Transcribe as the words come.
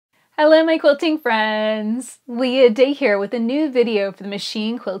Hello my quilting friends! Leah Day here with a new video for the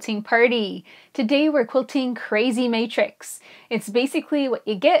Machine Quilting Party. Today we're quilting Crazy Matrix. It's basically what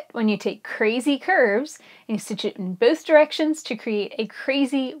you get when you take crazy curves and you stitch it in both directions to create a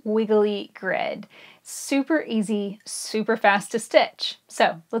crazy wiggly grid. Super easy, super fast to stitch.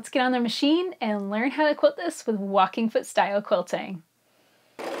 So let's get on the machine and learn how to quilt this with walking foot style quilting.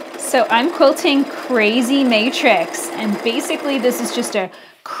 So I'm quilting Crazy Matrix, and basically this is just a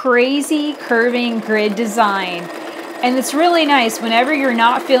crazy curving grid design. And it's really nice whenever you're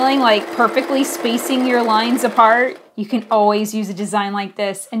not feeling like perfectly spacing your lines apart, you can always use a design like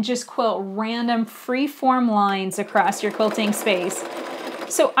this and just quilt random free-form lines across your quilting space.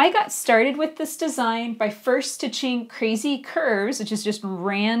 So I got started with this design by first stitching crazy curves, which is just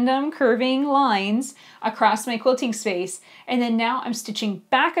random curving lines across my quilting space. And then now I'm stitching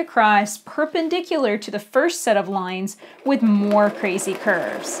back across perpendicular to the first set of lines with more crazy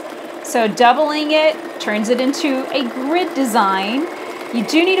curves. So doubling it turns it into a grid design. You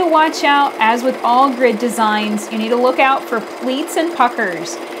do need to watch out, as with all grid designs, you need to look out for pleats and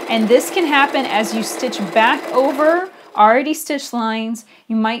puckers. And this can happen as you stitch back over already stitched lines.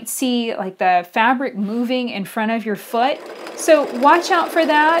 You might see like the fabric moving in front of your foot. So watch out for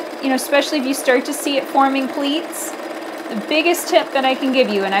that, especially if you start to see it forming pleats. The biggest tip that I can give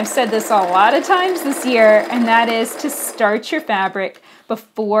you, and I've said this a lot of times this year, and that is to start your fabric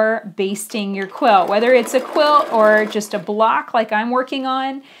before basting your quilt. Whether it's a quilt or just a block like I'm working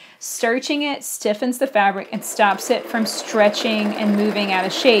on, starching it stiffens the fabric and stops it from stretching and moving out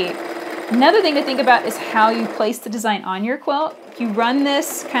of shape. Another thing to think about is how you place the design on your quilt. If you run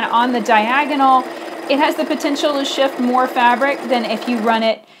this kind of on the diagonal, it has the potential to shift more fabric than if you run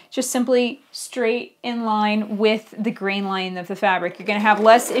it just simply straight in line with the grain line of the fabric. You're going to have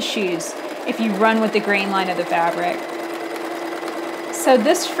less issues if you run with the grain line of the fabric. So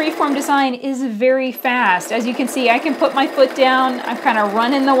this freeform design is very fast. As you can see, I can put my foot down. I'm kind of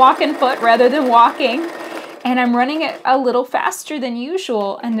running the walking foot rather than walking. And I'm running it a little faster than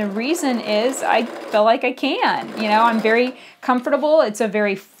usual, and the reason is I feel like I can. I'm very comfortable. It's a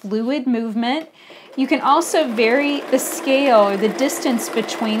very fluid movement. You can also vary the scale or the distance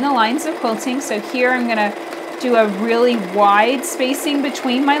between the lines of quilting. So here I'm going to do a really wide spacing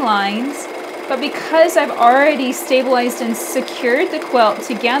between my lines, but because I've already stabilized and secured the quilt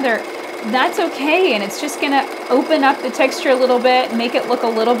together, that's okay, and it's just going to open up the texture a little bit, make it look a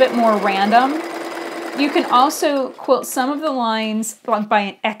little bit more random. You can also quilt some of the lines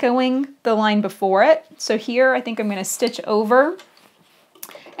by echoing the line before it. So here I think I'm going to stitch over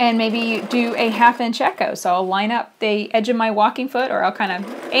and maybe do a 1/2 inch echo. So I'll line up the edge of my walking foot, or I'll kind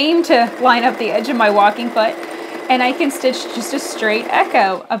of aim to line up the edge of my walking foot, and I can stitch just a straight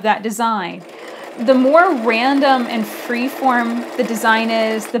echo of that design. The more random and freeform the design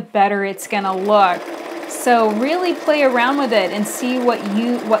is, the better it's going to look. So really play around with it and see what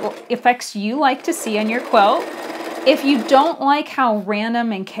effects you like to see on your quilt. If you don't like how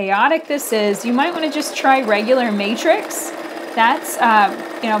random and chaotic this is, you might want to just try regular matrix. That's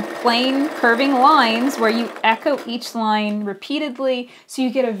plain curving lines where you echo each line repeatedly so you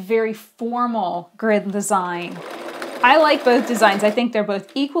get a very formal grid design. I like both designs. I think they're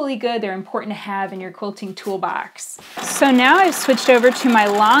both equally good. They're important to have in your quilting toolbox. So now I've switched over to my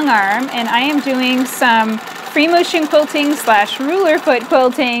long arm, and I am doing some free motion quilting / ruler foot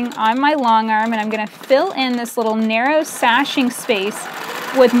quilting on my long arm, and I'm going to fill in this little narrow sashing space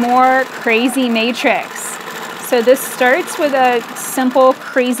with more crazy matrix. So this starts with a simple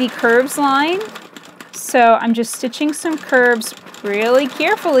crazy curves line. So I'm just stitching some curves really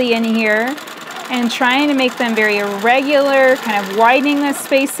carefully in here and trying to make them very irregular, kind of widening the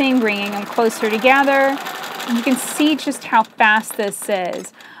spacing, bringing them closer together. And you can see just how fast this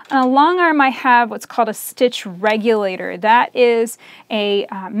is. On a long arm, I have what's called a stitch regulator. That is a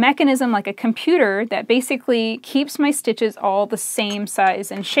mechanism like a computer that basically keeps my stitches all the same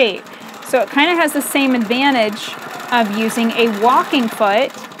size and shape. So it kind of has the same advantage of using a walking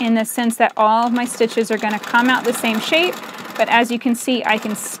foot in the sense that all of my stitches are going to come out the same shape. But as you can see, I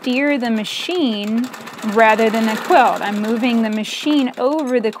can steer the machine rather than the quilt. I'm moving the machine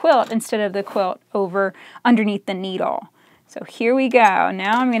over the quilt instead of the quilt over underneath the needle. So here we go.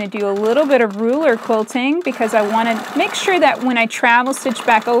 Now I'm going to do a little bit of ruler quilting because I want to make sure that when I travel stitch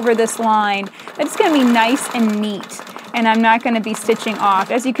back over this line, that it's going to be nice and neat. And I'm not going to be stitching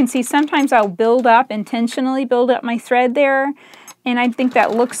off. As you can see, sometimes I'll intentionally build up my thread there. And I think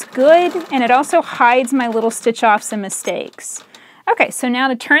that looks good, and it also hides my little stitch offs and mistakes. Okay, so now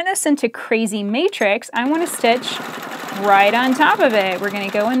to turn this into crazy matrix, I want to stitch right on top of it. We're going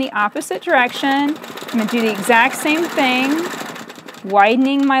to go in the opposite direction. I'm going to do the exact same thing.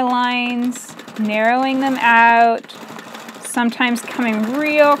 widening my lines, narrowing them out, sometimes coming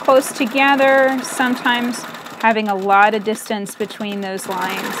real close together, sometimes having a lot of distance between those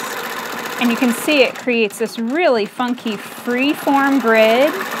lines. And you can see it creates this really funky free-form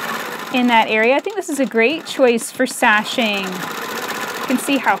grid in that area. I think this is a great choice for sashing. You can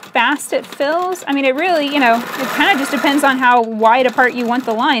see how fast it fills. I mean, it really, it kind of just depends on how wide apart you want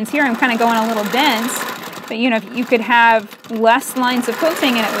the lines. Here I'm kind of going a little dense, but you could have less lines of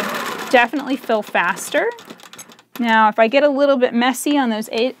quilting and it would definitely fill faster. Now, if I get a little bit messy on those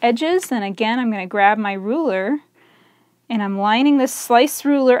edges, then again, I'm going to grab my ruler and I'm lining this slice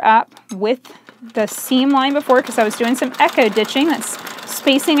ruler up with the seam line before because I was doing some echo ditching. That's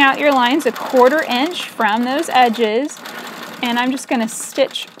spacing out your lines 1/4 inch from those edges. And I'm just going to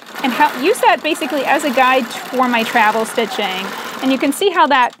stitch and use that basically as a guide for my travel stitching. And you can see how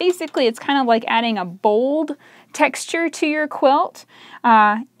that basically it's kind of like adding a bold texture to your quilt.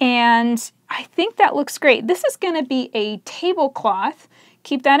 And I think that looks great. This is going to be a tablecloth.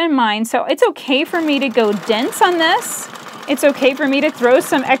 Keep that in mind. So it's okay for me to go dense on this. It's okay for me to throw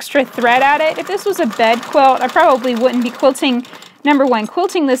some extra thread at it. If this was a bed quilt, I probably wouldn't be quilting, number one,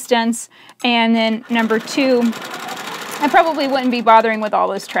 quilting this dense, and then number two, I probably wouldn't be bothering with all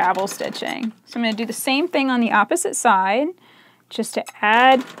this travel stitching. So I'm going to do the same thing on the opposite side, just to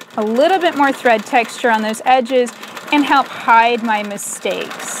add a little bit more thread texture on those edges and help hide my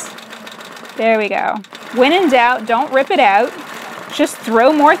mistakes. There we go. When in doubt, don't rip it out. Just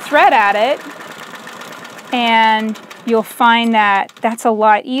throw more thread at it, and you'll find that that's a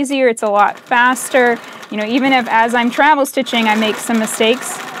lot easier. It's a lot faster. Even if as I'm travel stitching, I make some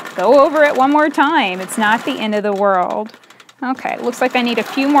mistakes, go over it one more time. It's not the end of the world. Okay, looks like I need a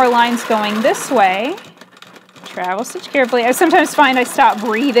few more lines going this way. Travel stitch carefully. I sometimes find I stop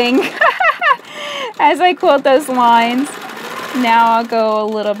breathing as I quilt those lines. Now I'll go a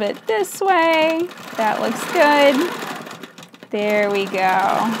little bit this way. That looks good. There we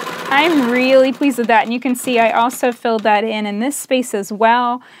go. I'm really pleased with that, and you can see I also filled that in this space as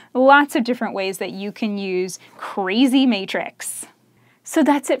well. Lots of different ways that you can use Crazy Matrix. So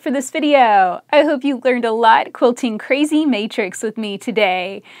that's it for this video. I hope you learned a lot quilting Crazy Matrix with me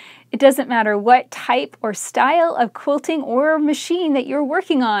today. It doesn't matter what type or style of quilting or machine that you're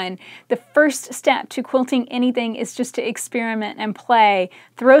working on. The first step to quilting anything is just to experiment and play.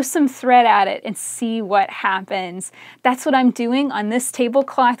 Throw some thread at it and see what happens. That's what I'm doing on this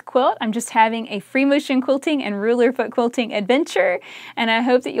tablecloth quilt. I'm just having a free motion quilting and ruler foot quilting adventure, and I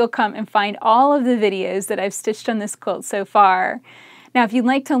hope that you'll come and find all of the videos that I've stitched on this quilt so far. Now, if you'd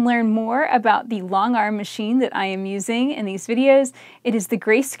like to learn more about the Longarm machine that I am using in these videos, it is the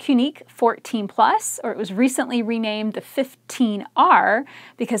Grace Unique 14 Plus, or it was recently renamed the 15R,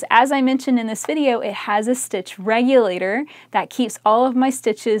 because as I mentioned in this video, it has a stitch regulator that keeps all of my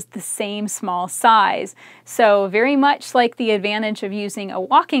stitches the same small size. So very much like the advantage of using a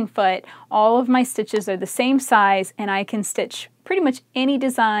walking foot, all of my stitches are the same size, and I can stitch pretty much any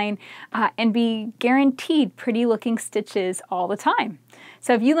design and be guaranteed pretty looking stitches all the time.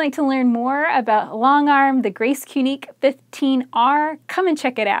 So if you'd like to learn more about Longarm, the Grace Unique 15R, come and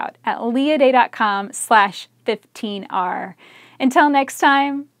check it out at leahday.com/15R. Until next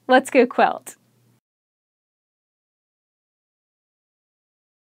time, let's go quilt.